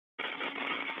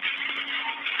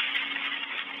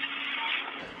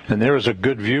And there is a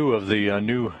good view of the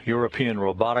new European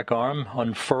Robotic Arm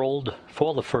unfurled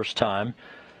for the first time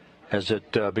as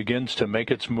it begins to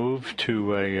make its move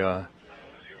to a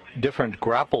different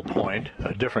grapple point,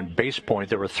 a different base point.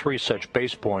 There are 3 such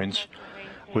base points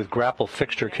with grapple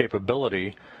fixture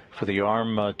capability for the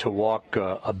arm to walk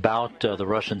about the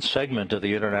Russian segment of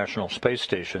the International Space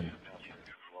Station.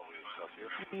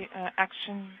 The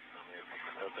action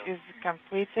is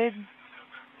completed.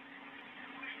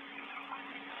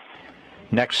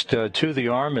 Next to the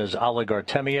arm is Oleg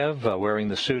Artemyev, wearing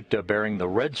the suit bearing the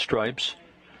red stripes,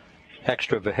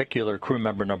 extravehicular crew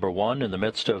member number 1 in the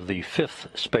midst of the 5th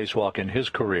spacewalk in his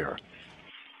career.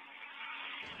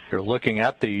 You're looking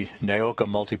at the Naoka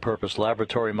Multipurpose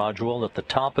Laboratory module. At the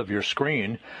top of your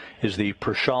screen is the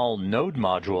Prishal node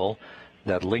module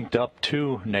that linked up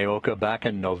to Naoka back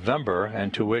in November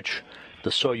and to which the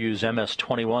Soyuz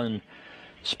MS-21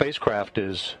 spacecraft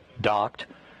is docked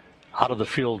out of the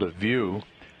field of view.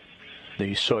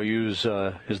 The Soyuz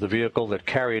is the vehicle that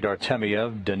carried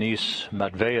Artemyev, Denis,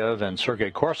 Matveev, and Sergei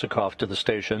Korsakov to the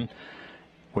station,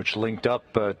 which linked up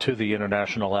to the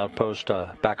international outpost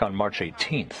back on March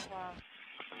 18th.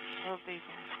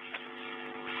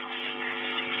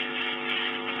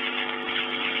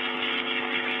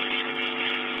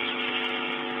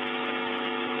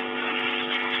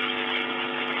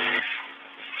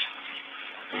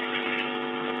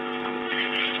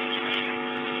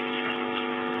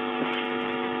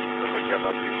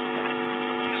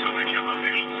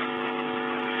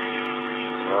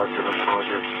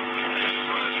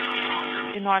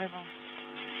 Inaudible.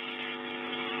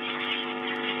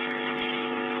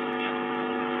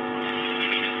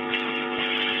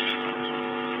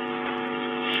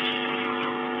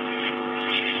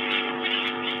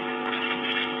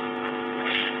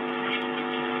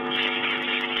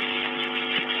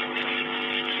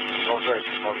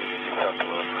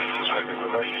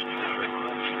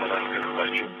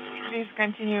 Please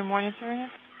continue monitoring it.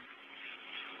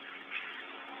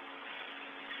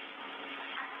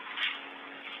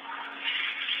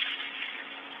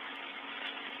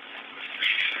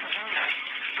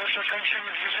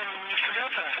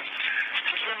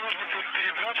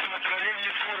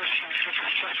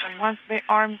 And once the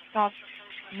arm stops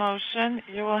motion,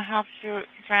 you will have to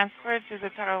transfer to the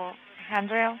parallel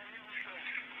handrail.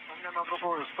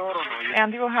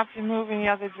 And you will have to move in the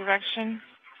other direction.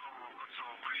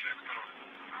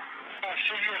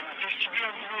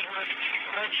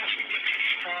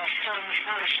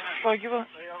 So you will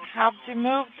have to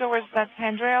move towards that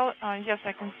handrail. Yes,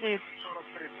 I can see it.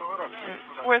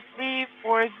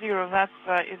 4340, that's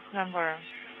its number.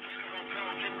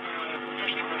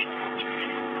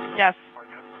 Yes.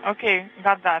 Okay,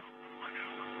 got that.